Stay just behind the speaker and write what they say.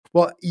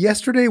Well,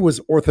 yesterday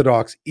was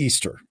Orthodox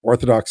Easter.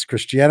 Orthodox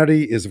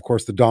Christianity is, of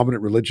course, the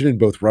dominant religion in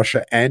both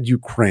Russia and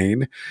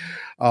Ukraine.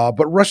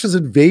 But Russia's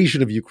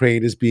invasion of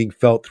Ukraine is being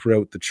felt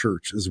throughout the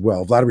church as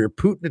well. Vladimir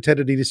Putin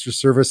attended an Easter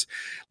service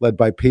led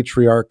by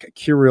Patriarch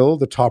Kirill,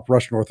 the top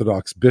Russian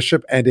Orthodox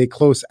bishop, and a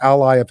close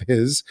ally of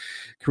his.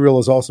 Kirill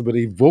has also been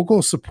a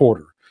vocal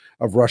supporter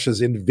of Russia's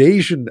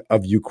invasion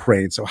of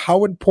Ukraine. So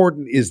how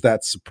important is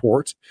that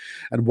support?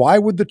 And why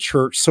would the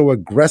church so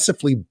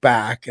aggressively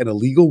back an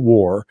illegal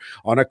war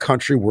on a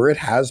country where it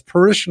has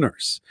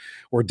parishioners,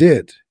 or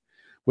did?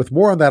 With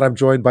more on that, I'm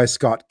joined by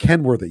Scott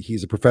Kenworthy.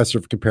 He's a professor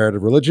of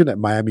comparative religion at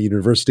Miami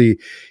University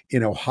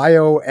in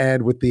Ohio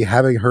and with the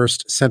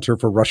Havinghurst Center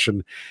for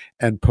Russian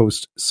and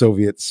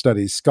Post-Soviet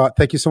Studies. Scott,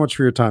 thank you so much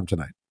for your time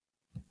tonight.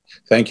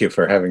 Thank you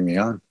for having me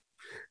on.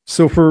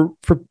 So for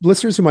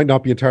listeners who might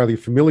not be entirely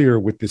familiar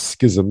with this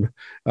schism,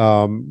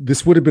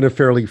 this would have been a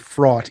fairly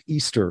fraught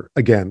Easter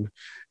again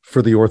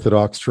for the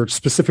Orthodox Church,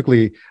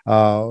 specifically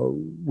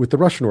with the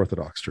Russian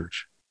Orthodox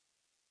Church.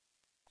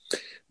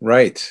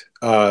 Right,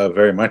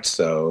 very much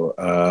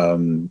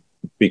so,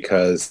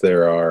 because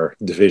there are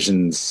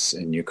divisions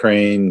in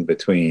Ukraine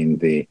between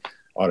the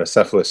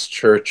autocephalous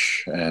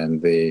church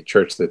and the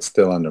church that's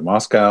still under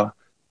Moscow.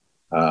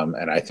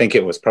 And I think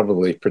it was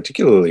probably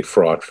particularly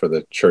fraught for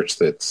the church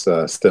that's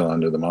still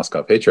under the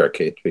Moscow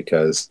Patriarchate,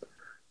 because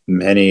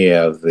many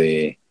of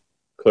the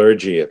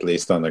clergy, at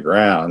least on the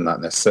ground,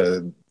 not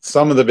necessarily,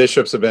 some of the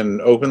bishops have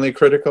been openly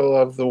critical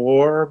of the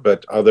war,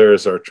 but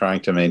others are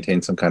trying to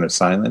maintain some kind of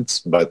silence.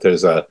 But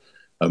there's a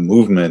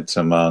movement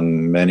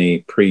among many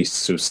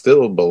priests who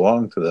still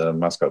belong to the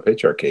Moscow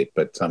Patriarchate,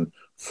 but some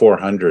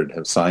 400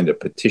 have signed a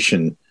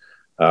petition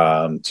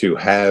to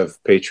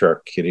have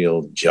Patriarch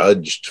Kirill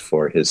judged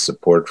for his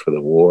support for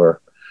the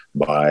war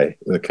by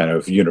the kind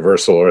of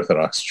universal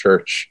Orthodox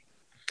Church.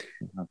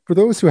 For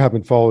those who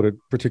haven't followed it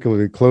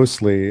particularly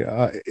closely,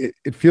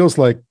 it feels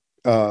like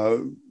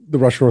the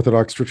Russian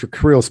Orthodox Church, or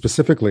Kirill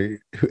specifically,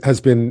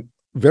 has been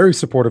very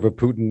supportive of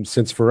Putin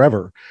since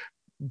forever.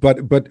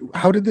 But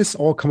how did this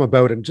all come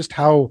about, and just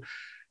how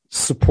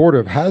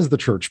supportive has the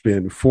church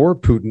been for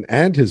Putin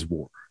and his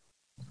war?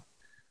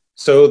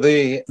 So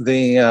the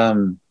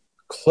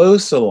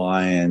close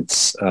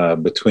alliance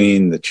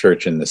between the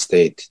church and the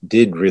state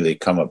did really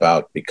come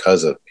about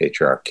because of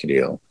Patriarch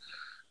Kirill.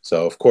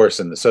 So, of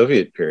course, in the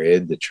Soviet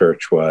period, the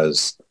church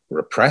was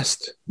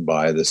repressed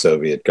by the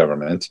Soviet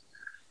government,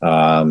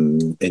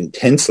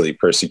 intensely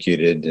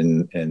persecuted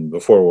in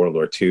before World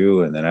War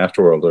II, and then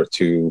after World War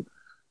II,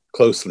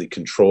 closely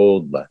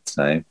controlled, let's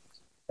say.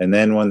 And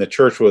then when the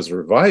church was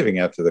reviving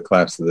after the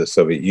collapse of the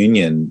Soviet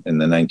Union in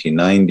the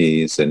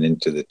 1990s and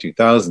into the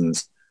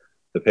 2000s,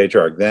 the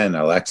patriarch then,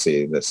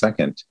 Alexei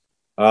II,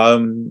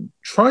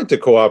 tried to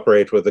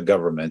cooperate with the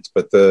government,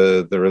 but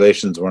the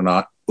relations were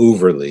not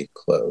overly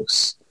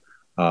close.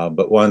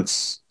 But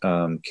once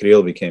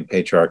Kirill became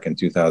patriarch in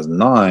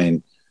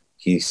 2009,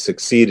 he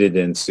succeeded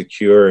in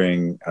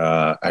securing,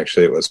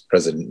 actually it was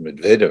President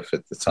Medvedev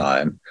at the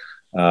time,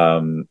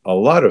 a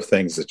lot of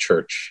things the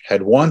church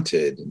had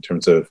wanted in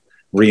terms of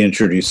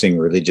reintroducing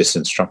religious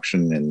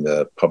instruction in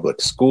the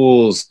public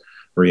schools,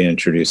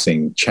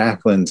 reintroducing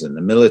chaplains in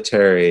the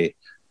military,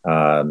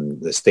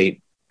 the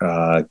state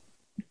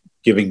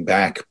giving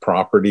back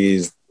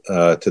properties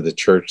to the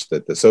church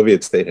that the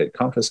Soviet state had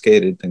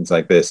confiscated, things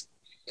like this.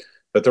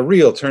 But the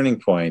real turning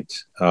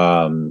point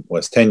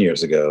was 10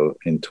 years ago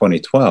in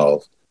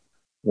 2012,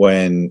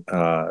 when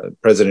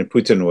President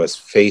Putin was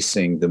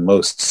facing the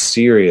most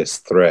serious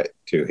threat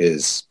to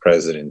his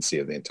presidency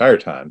of the entire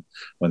time,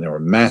 when there were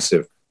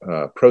massive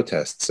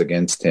protests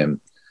against him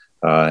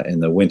in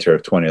the winter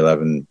of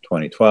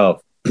 2011-2012.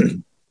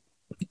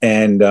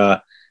 And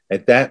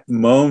at that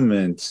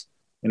moment,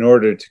 in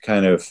order to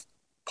kind of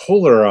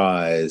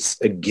polarize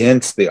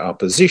against the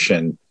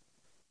opposition,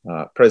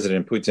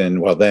 President Putin,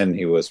 well, then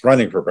he was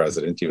running for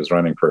president, he was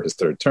running for his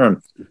third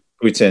term,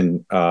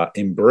 Putin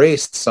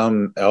embraced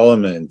some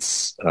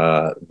elements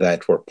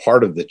that were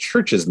part of the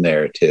church's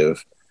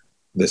narrative,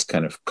 this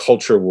kind of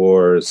culture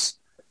wars.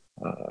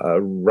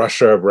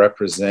 Russia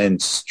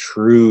represents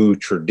true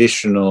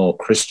traditional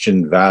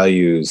Christian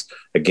values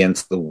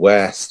against the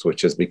West,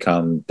 which has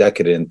become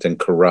decadent and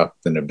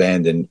corrupt and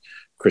abandoned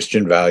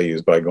Christian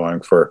values by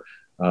going for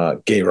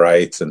gay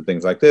rights and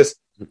things like this.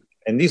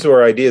 And these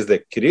were ideas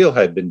that Kirill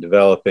had been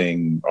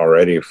developing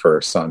already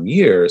for some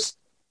years,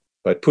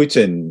 but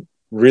Putin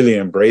really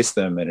embraced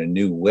them in a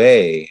new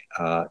way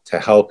to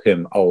help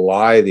him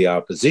ally the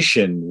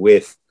opposition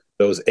with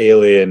those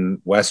alien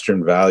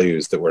Western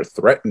values that were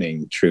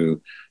threatening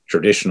true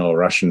traditional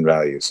Russian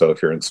values. So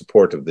if you're in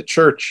support of the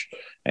church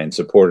and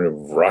support of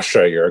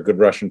Russia, you're a good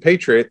Russian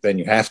patriot, then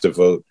you have to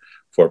vote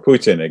for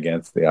Putin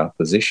against the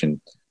opposition.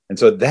 And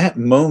so at that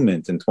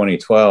moment in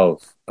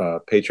 2012,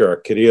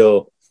 Patriarch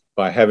Kirill,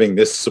 by having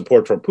this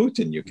support from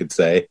Putin, you could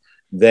say,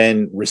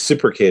 then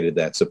reciprocated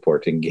that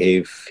support and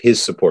gave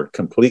his support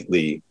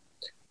completely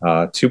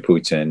to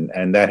Putin.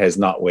 And that has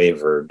not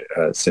wavered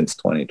since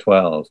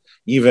 2012.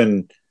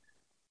 Even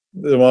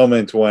the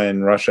moment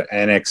when Russia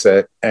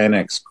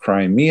annexed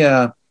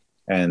Crimea,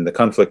 and the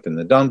conflict in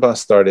the Donbass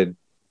started,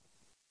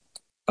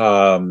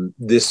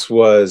 this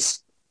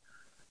was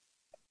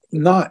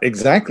not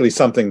exactly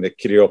something that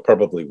Kirill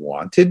probably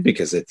wanted,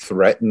 because it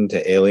threatened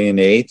to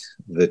alienate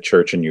the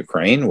church in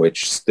Ukraine,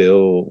 which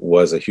still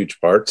is a huge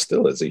part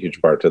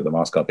of the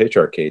Moscow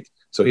Patriarchate.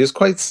 So he was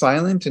quite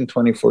silent in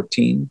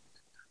 2014,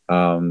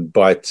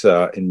 but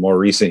in more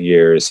recent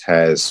years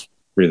has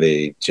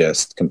really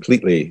just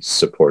completely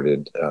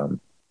supported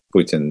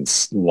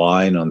Putin's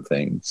line on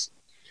things.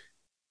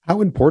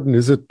 How important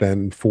is it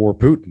then for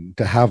Putin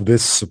to have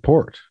this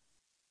support?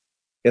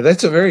 Yeah,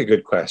 that's a very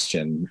good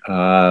question.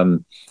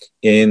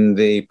 In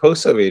the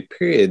post-Soviet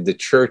period, the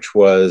church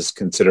was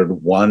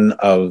considered one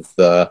of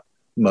the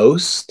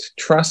most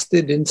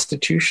trusted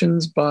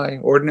institutions by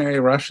ordinary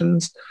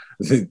Russians,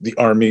 the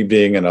army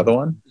being another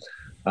one.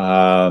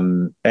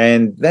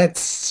 And that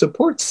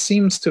support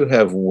seems to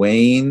have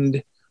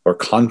waned, or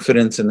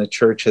confidence in the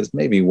church has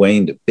maybe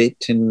waned a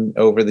bit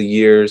over the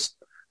years.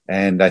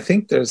 And I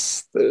think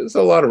there's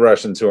a lot of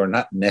Russians who are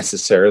not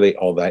necessarily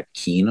all that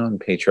keen on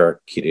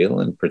Patriarch Kirill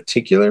in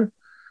particular.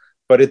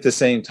 But at the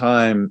same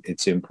time,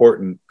 it's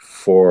important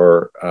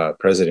for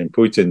President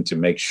Putin to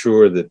make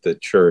sure that the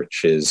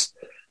church is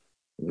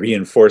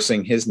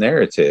reinforcing his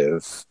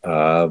narrative,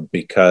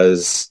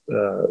 because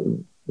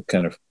the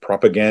kind of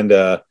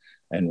propaganda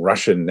and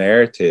Russian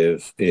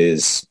narrative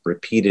is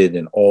repeated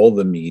in all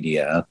the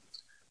media,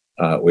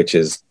 which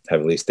is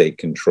heavily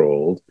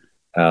state-controlled.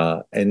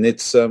 And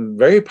it's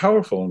very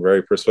powerful and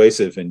very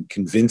persuasive in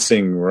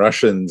convincing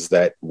Russians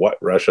that what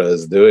Russia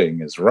is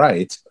doing is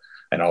right,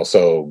 and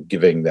also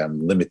giving them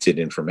limited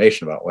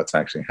information about what's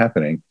actually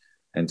happening.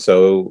 And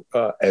so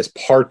as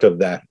part of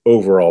that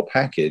overall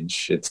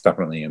package, it's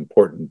definitely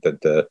important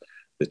that the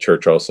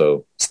church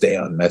also stay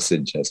on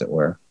message, as it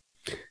were.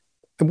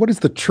 And what does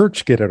the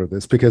church get out of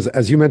this? Because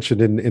as you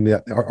mentioned in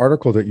the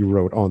article that you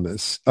wrote on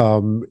this,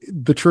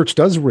 the church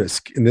does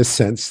risk, in this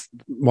sense,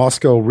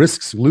 Moscow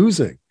risks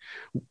losing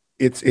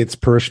its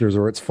parishioners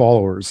or its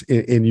followers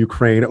in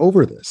Ukraine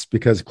over this,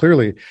 because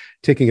clearly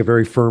taking a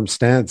very firm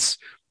stance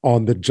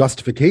on the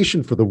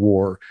justification for the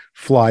war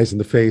flies in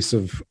the face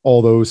of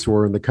all those who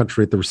are in the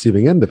country at the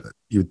receiving end of it,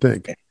 you'd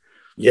think.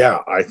 Yeah,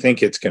 I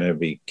think it's going to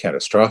be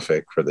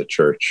catastrophic for the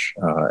church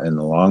in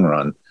the long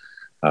run.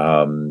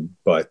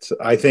 But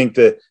I think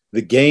that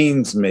the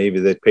gains maybe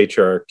that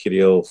Patriarch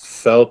Kirill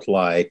felt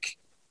like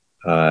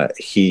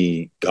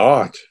he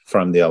got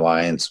from the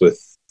alliance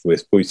with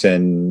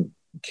Putin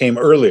came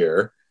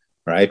earlier,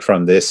 right?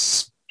 From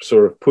this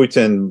sort of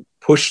Putin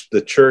pushed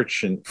the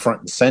church in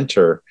front and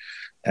center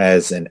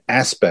as an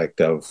aspect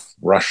of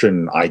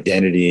Russian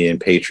identity and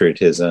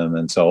patriotism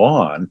and so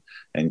on.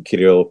 And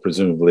Kirill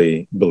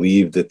presumably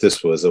believed that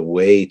this was a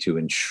way to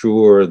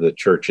ensure the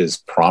church's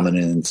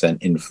prominence and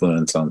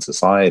influence on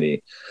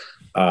society.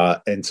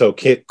 And so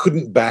Kit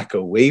couldn't back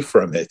away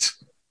from it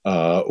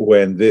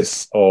when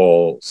this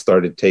all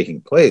started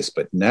taking place.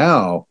 But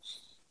now,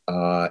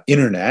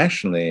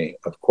 internationally,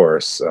 of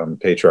course,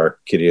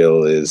 Patriarch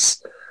Kirill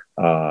is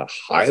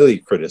highly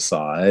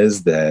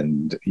criticized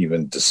and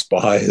even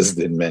despised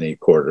in many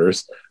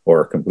quarters,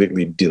 or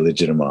completely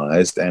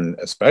delegitimized. And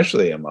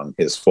especially among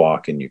his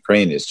flock in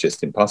Ukraine, it's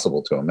just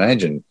impossible to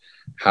imagine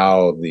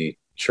how the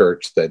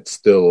church that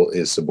still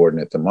is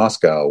subordinate to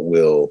Moscow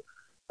will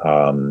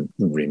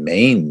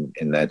remain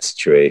in that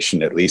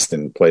situation, at least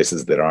in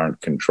places that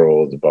aren't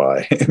controlled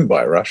by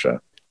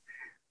Russia.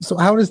 So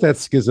how is that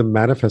schism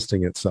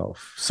manifesting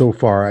itself so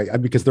far?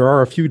 Because there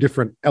are a few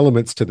different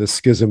elements to this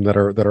schism that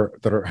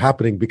are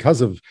happening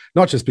because of,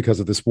 not just because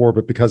of this war,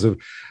 but because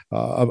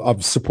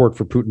of support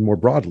for Putin more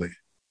broadly.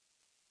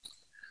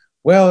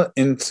 Well,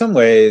 in some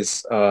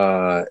ways,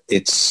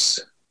 it's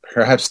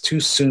perhaps too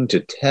soon to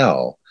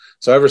tell.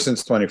 So ever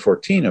since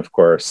 2014, of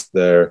course,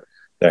 there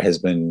has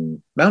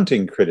been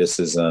mounting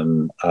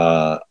criticism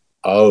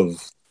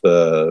of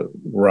the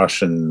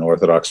Russian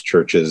Orthodox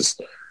Church's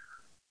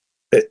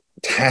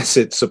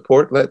tacit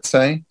support, let's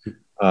say,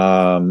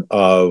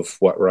 of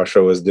what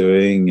Russia was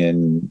doing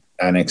in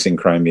annexing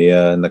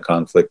Crimea and the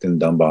conflict in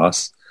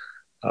Donbass,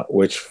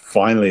 which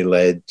finally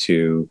led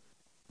to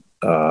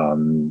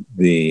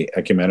the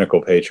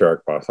ecumenical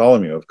patriarch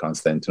Bartholomew of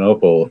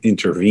Constantinople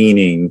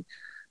intervening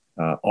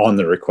on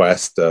the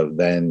request of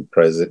then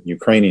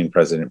Ukrainian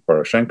President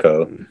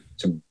Poroshenko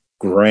to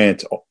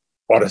grant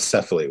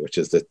autocephaly, which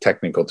is the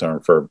technical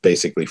term for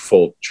basically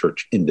full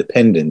church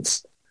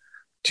independence,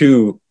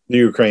 to the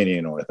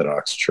Ukrainian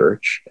Orthodox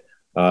Church.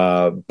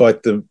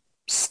 But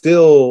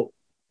still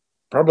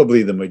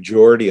probably the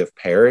majority of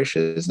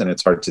parishes, and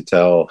it's hard to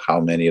tell how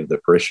many of the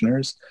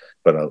parishioners,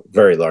 but a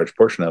very large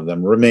portion of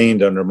them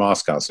remained under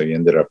Moscow. So you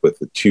ended up with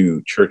the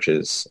two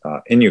churches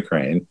in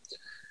Ukraine.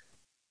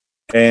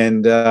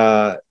 And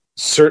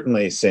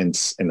certainly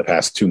since in the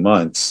past 2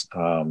 months,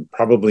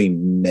 probably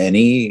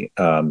many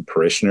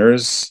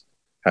parishioners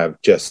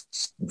have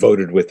just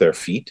voted with their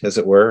feet, as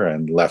it were,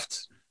 and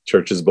left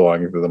churches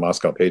belonging to the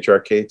Moscow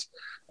Patriarchate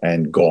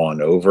and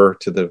gone over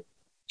to the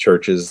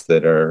churches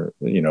that are,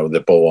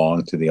 that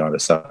belong to the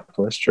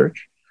Autocephalous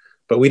Church.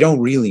 But we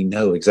don't really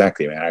know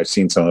exactly. I mean, I've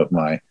seen some of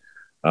my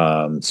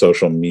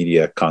social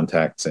media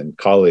contacts and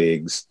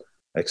colleagues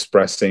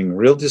expressing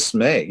real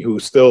dismay, who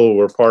still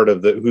were part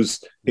of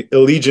whose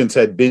allegiance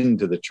had been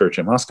to the church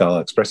in Moscow,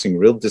 expressing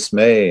real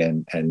dismay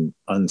and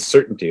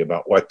uncertainty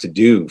about what to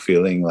do,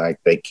 feeling like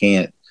they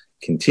can't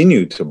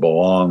continue to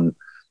belong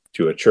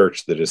to a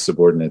church that is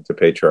subordinate to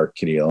Patriarch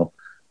Kirill,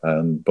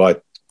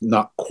 but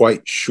not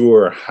quite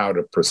sure how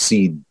to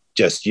proceed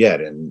just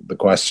yet. And the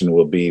question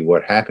will be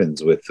what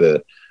happens with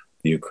the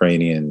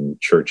Ukrainian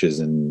churches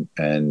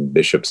and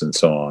bishops and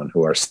so on,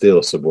 who are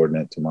still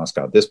subordinate to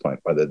Moscow at this point,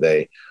 whether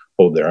they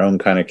hold their own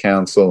kind of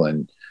council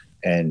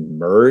and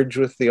merge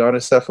with the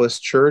autocephalous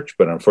church.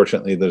 But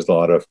unfortunately, there's a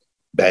lot of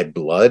bad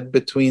blood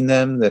between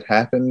them that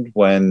happened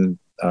when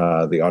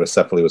the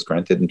autocephaly was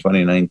granted in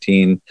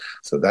 2019.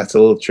 So that's a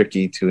little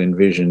tricky to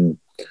envision.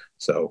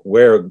 So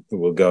where it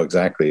will go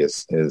exactly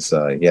is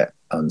yet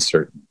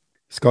uncertain.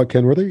 Scott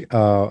Kenworthy,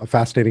 a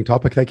fascinating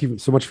topic. Thank you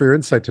so much for your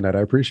insight tonight.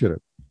 I appreciate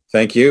it.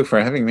 Thank you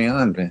for having me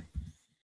on, Ben.